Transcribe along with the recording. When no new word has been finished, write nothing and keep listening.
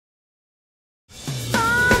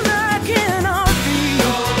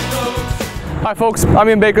Hi folks, I'm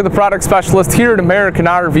Ian Baker, the product specialist here at American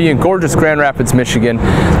RV in gorgeous Grand Rapids, Michigan.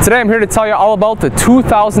 Today I'm here to tell you all about the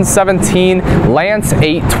 2017 Lance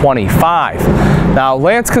 825. Now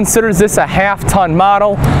Lance considers this a half-ton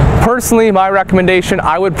model. Personally, my recommendation,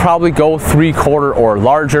 I would probably go 3/4 or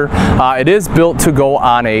larger. It is built to go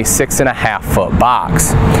on a 6.5 foot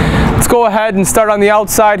box. Let's go ahead and start on the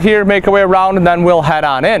outside here, make our way around, and then we'll head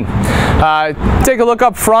on in. Take a look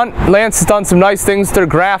up front. Lance has done some nice things to their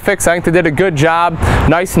graphics. I think they did a good job.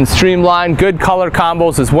 Nice and streamlined, good color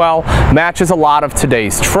combos as well. Matches a lot of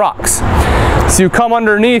today's trucks. So you come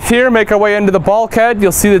underneath here, make our way into the bulkhead.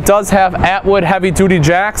 You'll see that it does have Atwood heavy duty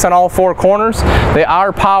jacks on all four corners. They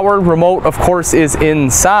are powered. Remote, of course, is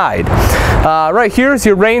inside. Right here is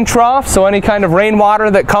your rain trough, so any kind of rainwater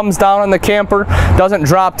that comes down on the camper doesn't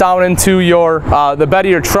drop down into your the bed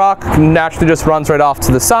of your truck. Naturally just runs right off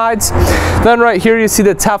to the sides. Then right here you see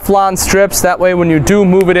the Teflon strips. That way when you do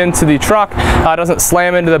move it into the truck, it doesn't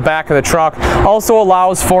slam into the back of the truck. Also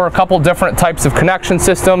allows for a couple different types of connection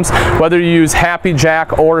systems, whether you use Happy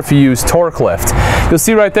Jack or if you use Torque Lift. You'll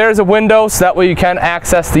see right there is a window, so that way you can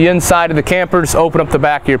access the inside of the camper. Just open up the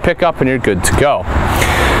back of your pickup and you're good to go.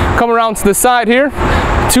 Come around to the side here,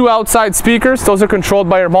 two outside speakers. Those are controlled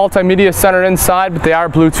by your multimedia center inside, but they are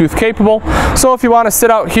Bluetooth capable. So if you want to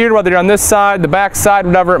sit out here, whether you're on this side, the back side,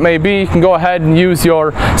 whatever it may be, you can go ahead and use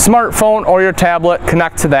your smartphone or your tablet,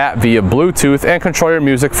 connect to that via Bluetooth, and control your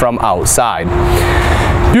music from outside.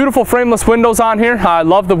 Beautiful frameless windows on here. I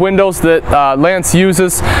love the windows that Lance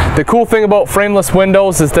uses. The cool thing about frameless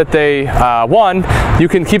windows is that they, one, you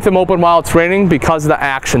can keep them open while it's raining because of the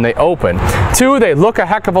action they open. Two, they look a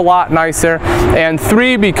heck of a lot nicer. And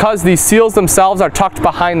three, because these seals themselves are tucked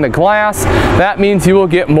behind the glass, that means you will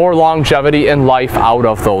get more longevity and life out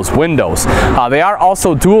of those windows. They are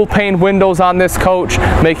also dual pane windows on this coach,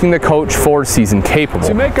 making the coach 4-season capable.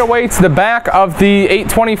 So we make our way to the back of the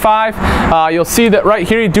 825. You'll see that right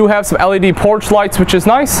here you do have some LED porch lights, which is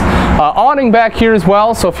nice. Awning back here as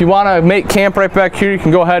well, so if you want to make camp right back here, you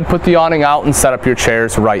can go ahead, put the awning out, and set up your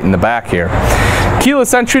chairs right in the back here.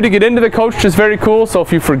 Keyless entry to get into the coach, which is very cool, so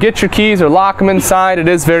if you forget your keys or lock them inside, it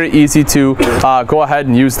is very easy to go ahead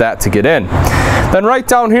and use that to get in. Then right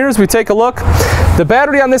down here as we take a look, the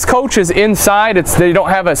battery on this coach is inside. They don't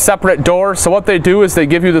have a separate door, so what they do is they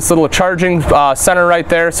give you this little charging center right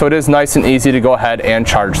there, so it is nice and easy to go ahead and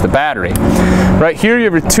charge the battery. Right here you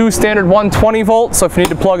have your two standard 120 volts, so if you need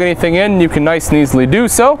to plug anything in, you can nice and easily do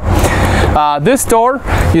so. This door,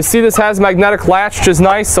 you see this has magnetic latch, which is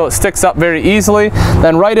nice, so it sticks up very easily.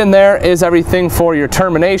 Then right in there is everything for your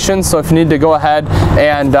termination, so if you need to go ahead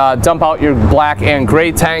and dump out your black and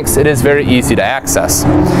gray tanks, it is very easy to access.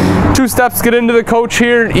 Two steps to get into the coach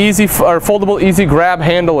here, easy or foldable easy grab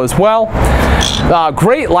handle as well.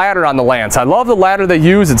 Great ladder on the Lance. I love the ladder they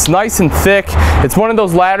use. It's nice and thick. It's one of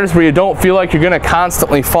those ladders where you don't feel like you're going to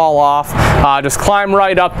constantly fall off. Just climb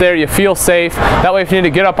right up there. You feel safe. That way if you need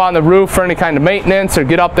to get up on the roof for any kind of maintenance or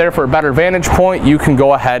get up there for a better vantage point, you can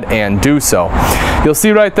go ahead and do so. You'll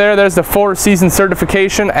see right there, there's the 4-season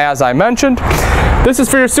certification as I mentioned. This is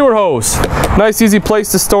for your sewer hose. Nice easy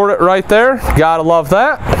place to store it right there. Gotta love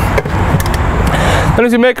that. Then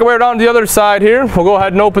as you make our way around to the other side here, we'll go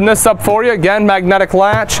ahead and open this up for you. Again, magnetic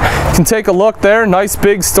latch. You can take a look there. Nice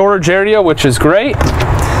big storage area, which is great.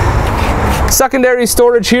 Secondary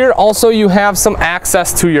storage here. Also, you have some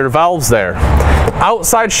access to your valves there.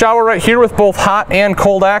 Outside shower right here with both hot and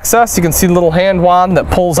cold access. You can see the little hand wand that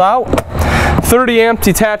pulls out. 30 amp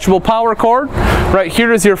detachable power cord. Right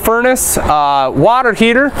here is your furnace, water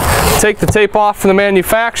heater. Take the tape off from the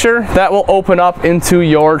manufacturer. That will open up into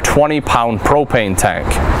your 20-pound propane tank.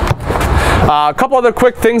 A couple other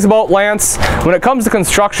quick things about Lance. When it comes to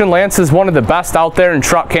construction, Lance is one of the best out there in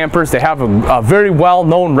truck campers. They have a very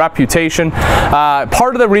well-known reputation.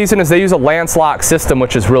 Part of the reason is they use a Lance lock system,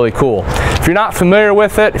 which is really cool. If you're not familiar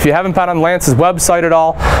with it, if you haven't been on Lance's website at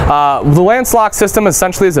all, the Lance lock system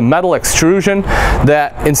essentially is a metal extrusion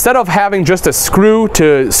that instead of having just a screw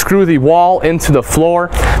to screw the wall into the floor,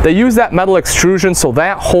 they use that metal extrusion so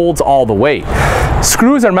that holds all the weight.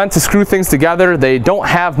 Screws are meant to screw things together. They don't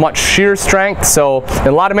have much shear strength, so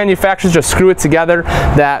a lot of manufacturers just screw it together.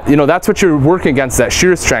 That, you know, that's what you're working against, that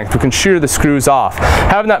shear strength. We can shear the screws off.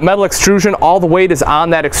 Having that metal extrusion, all the weight is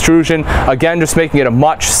on that extrusion. Again, just making it a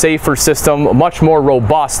much safer system, a much more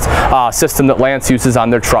robust system that Lance uses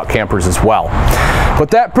on their truck campers as well.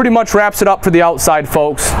 But that pretty much wraps it up for the outside,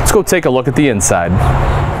 folks. Let's go take a look at the inside.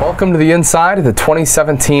 Welcome to the inside of the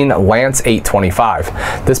 2017 Lance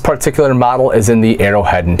 825. This particular model is in the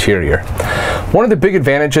Arrowhead interior. One of the big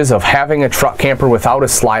advantages of having a truck camper without a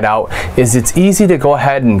slide out is it's easy to go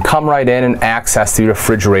ahead and come right in and access the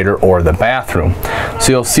refrigerator or the bathroom.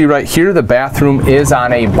 So you'll see right here the bathroom is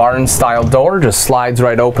on a barn style door, just slides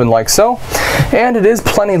right open like so, and it is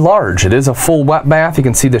plenty large. It is a full wet bath. You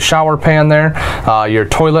can see the shower pan there, your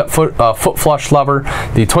toilet foot flush lever,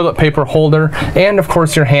 the toilet paper holder, and of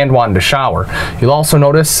course your hand wand to shower. You'll also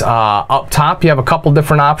notice up top you have a couple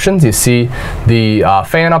different options. You see the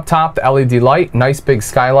fan up top, the LED light, nice big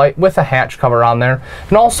skylight with a hatch cover on there,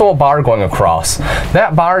 and also a bar going across.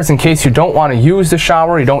 That bar is in case you don't want to use the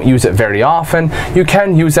shower, you don't use it very often, you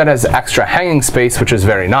can use that as extra hanging space, which is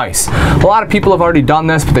very nice. A lot of people have already done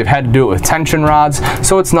this, but they've had to do it with tension rods,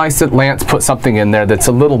 so it's nice that Lance put something in there that's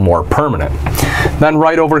a little more permanent. Then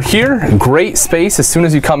right over here, great space as soon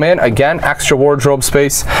as you come in. Again, extra wardrobe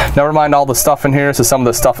space. Never mind all the stuff in here. So some of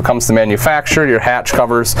the stuff that comes to manufacture, your hatch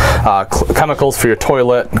covers, chemicals for your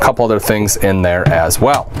toilet, a couple other things in there as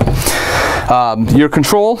well. Your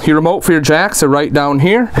control, your remote for your jacks are right down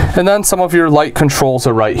here, and then some of your light controls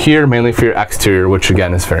are right here, mainly for your exterior, which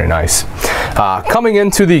again is very nice. Coming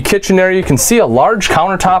into the kitchen area, you can see a large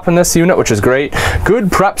countertop in this unit, which is great.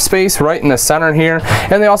 Good prep space right in the center here,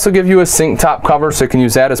 and they also give you a sink top cover, so you can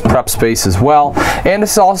use that as prep space as well. And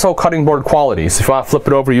this is also cutting board quality, so if you want to flip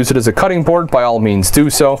it over, use it as a cutting board, by all means do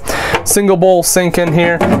so. Single bowl sink in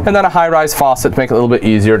here, and then a high-rise faucet to make it a little bit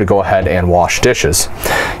easier to go ahead and wash dishes.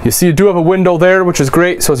 You see you do have a window there, which is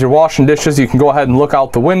great, so as you're washing dishes you can go ahead and look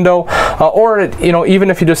out the window, or even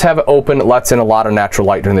if you just have it open, it lets in a lot of natural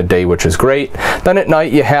light during the day, which is great. Then at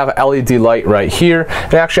night you have LED light right here,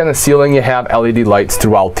 and actually on the ceiling you have LED lights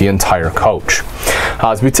throughout the entire coach.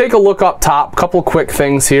 As we take a look up top, a couple quick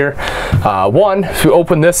things here. One, if you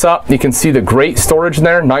open this up, you can see the great storage in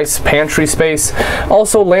there, nice pantry space.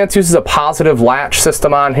 Also, Lance uses a positive latch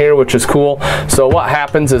system on here, which is cool. So what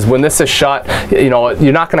happens is when this is shut, you're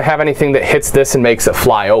not going to have anything that hits this and makes it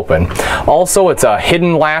fly open. Also, it's a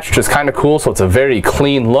hidden latch, which is kind of cool, so it's a very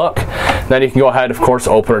clean look. Then you can go ahead, of course,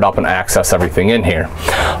 open it up and access everything in here.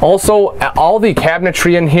 Also, all the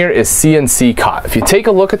cabinetry in here is CNC cut. If you take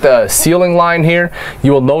a look at the ceiling line here,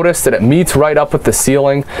 you will notice that it meets right up with the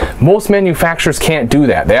ceiling. Most manufacturers can't do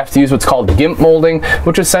that. They have to use what's called GIMP molding,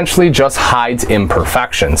 which essentially just hides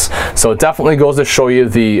imperfections. So it definitely goes to show you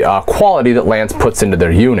the quality that Lance puts into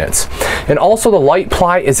their units. And also the light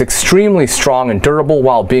ply is extremely strong and durable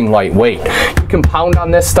while being lightweight. You can pound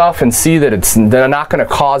on this stuff and see that they're not going to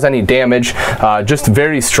cause any damage, just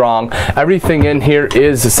very strong. Everything in here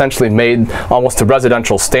is essentially made almost to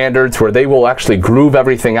residential standards, where they will actually groove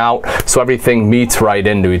everything out so everything meets right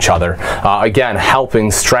into each other. Again,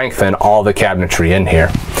 helping strengthen all the cabinetry in here.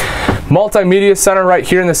 Multimedia center right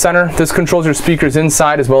here in the center. This controls your speakers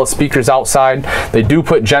inside as well as speakers outside. They do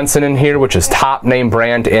put Jensen in here, which is top name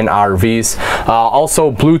brand in RVs.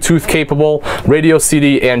 Also Bluetooth capable, radio,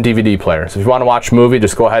 CD, and DVD player. So if you want to watch a movie,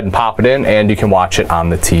 just go ahead and pop it in and you can watch it on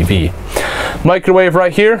the TV. Microwave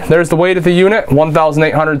right here. There's the weight of the unit,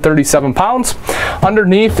 1,837 pounds.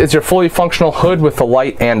 Underneath is your fully functional hood with the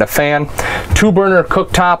light and a fan. 2-burner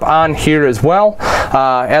cooktop on here as well.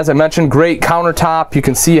 As I mentioned, great countertop. You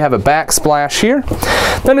can see you have a backsplash here.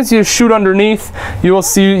 Then as you shoot underneath, you will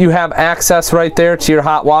see you have access right there to your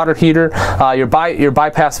hot water heater. Your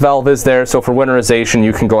bypass valve is there, so for winterization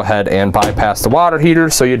you can go ahead and bypass the water heater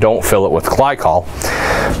so you don't fill it with glycol.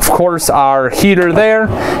 Of course, our heater there,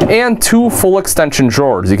 and 2 full extension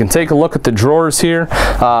drawers. You can take a look at the drawers here.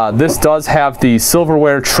 This does have the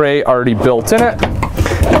silverware tray already built in it.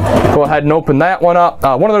 Go ahead and open that one up.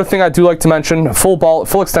 One other thing I do like to mention,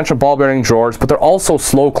 full extension ball bearing drawers, but they're also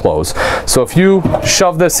slow close. So if you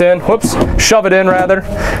shove this in, shove it in rather,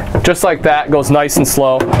 just like that, goes nice and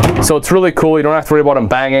slow. So it's really cool. You don't have to worry about them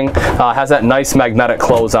banging. Has that nice magnetic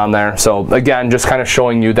close on there. So again, just kind of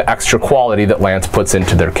showing you the extra quality that Lance puts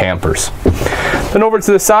into their campers. Then over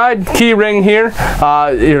to the side, key ring here,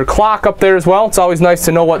 your clock up there as well. It's always nice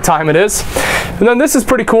to know what time it is. And then this is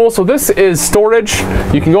pretty cool. So this is storage.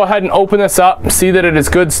 You can go ahead and open this up, see that it is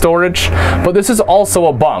good storage, but this is also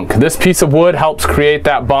a bunk. This piece of wood helps create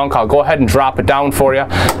that bunk. I'll go ahead and drop it down for you,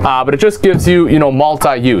 but it just gives you,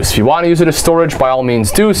 multi-use. If you want to use it as storage, by all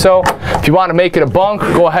means do so. If you want to make it a bunk,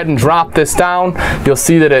 go ahead and drop this down. You'll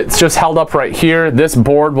see that it's just held up right here. This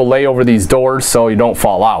board will lay over these doors so you don't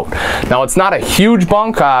fall out. Now, it's not a huge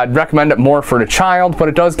bunk. I'd recommend it more for a child, but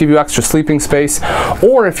it does give you extra sleeping space.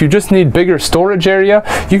 Or if you just need bigger storage area,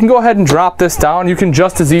 you can go ahead and drop this down. You can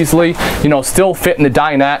just as easily, still fit in the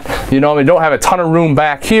dinette. We don't have a ton of room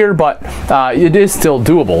back here, but it is still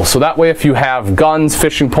doable. So that way, if you have guns,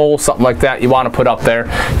 fishing poles, something like that you want to put up there,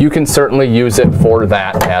 you can certainly use it for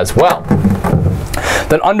that as well.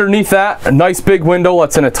 Then underneath that, a nice big window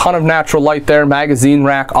lets in a ton of natural light there, magazine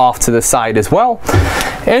rack off to the side as well.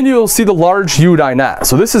 And you'll see the large U dinette.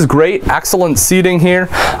 So this is great, excellent seating here.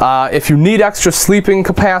 If you need extra sleeping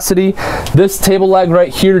capacity, this table leg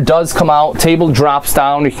right here does come out, table drops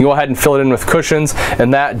down, you can go ahead and fill it in with cushions,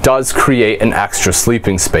 and that does create an extra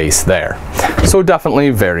sleeping space there. So definitely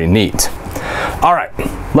very neat. All right,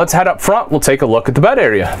 let's head up front. We'll take a look at the bed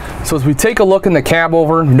area. So as we take a look in the cab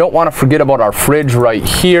over, you don't want to forget about our fridge right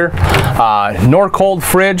here. Norcold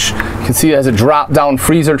fridge. You can see it has a drop-down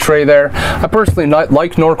freezer tray there. I personally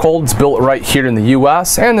like Norcold. It's built right here in the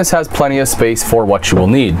US, and this has plenty of space for what you will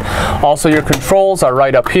need. Also, your controls are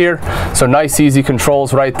right up here. So nice, easy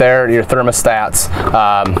controls right there. Your thermostats.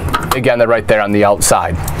 Again, they're right there on the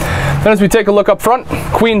outside. Then as we take a look up front,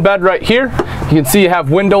 queen bed right here. You can see you have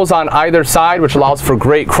windows on either side, which allows for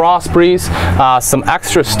great cross breeze. Some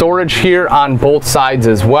extra storage here on both sides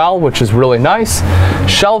as well, which is really nice.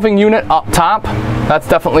 Shelving unit up top. That's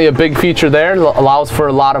definitely a big feature there. It allows for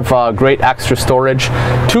a lot of great extra storage.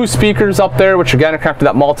 2 speakers up there, which again are connected to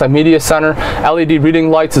that multimedia center. LED reading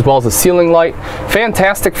lights as well as a ceiling light.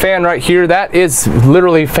 Fantastic fan right here. That is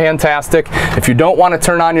literally fantastic. If you don't want to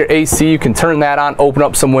turn on your AC, you can turn that on, open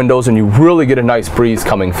up some windows, and you really get a nice breeze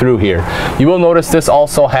coming through here. You will notice this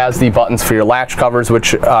also has the buttons for your latch covers,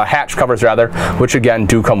 which hatch covers rather, which again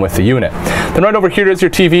do come with the unit. Then right over here is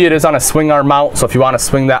your TV. It is on a swing arm mount, so if you want to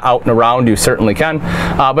swing that out and around, you certainly can.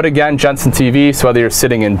 But again, Jensen TV, so whether you're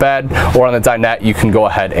sitting in bed or on the dinette, you can go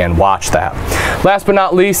ahead and watch that. Last but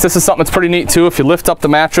not least, this is something that's pretty neat too. If you lift up the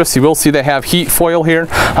mattress, you will see they have heat foil here.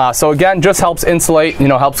 So again, just helps insulate,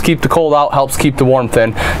 helps keep the cold out, helps keep the warmth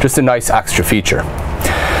in. Just a nice extra feature.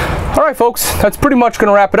 All right, folks, that's pretty much going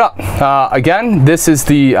to wrap it up. Again, this is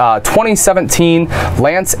the 2017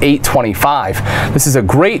 Lance 825. This is a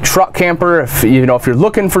great truck camper if you're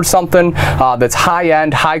looking for something that's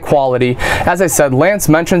high-end, high quality. As I said, Lance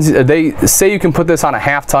mentions they say you can put this on a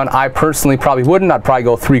half-ton. I personally probably wouldn't. I'd probably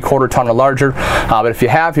go 3/4 ton or larger. But if you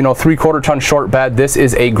have 3/4 ton short bed, this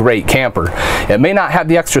is a great camper. It may not have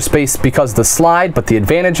the extra space because of the slide, but the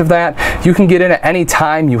advantage of that, you can get in at any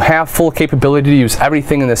time. You have full capability to use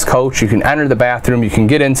everything in this coach. You can enter the bathroom, you can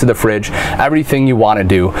get into the fridge, everything you want to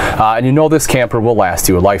do, and this camper will last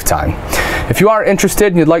you a lifetime. If you are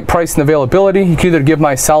interested and you'd like price and availability, you can either give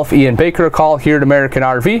myself, Ian Baker, a call here at American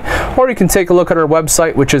RV, or you can take a look at our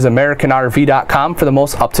website, which is americanrv.com, for the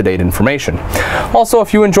most up-to-date information. Also,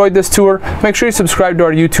 if you enjoyed this tour, make sure you subscribe to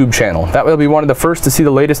our YouTube channel. That way you'll be one of the first to see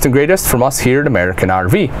the latest and greatest from us here at American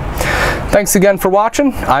RV. Thanks again for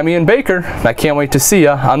watching. I'm Ian Baker, and I can't wait to see you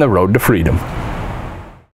on the road to freedom.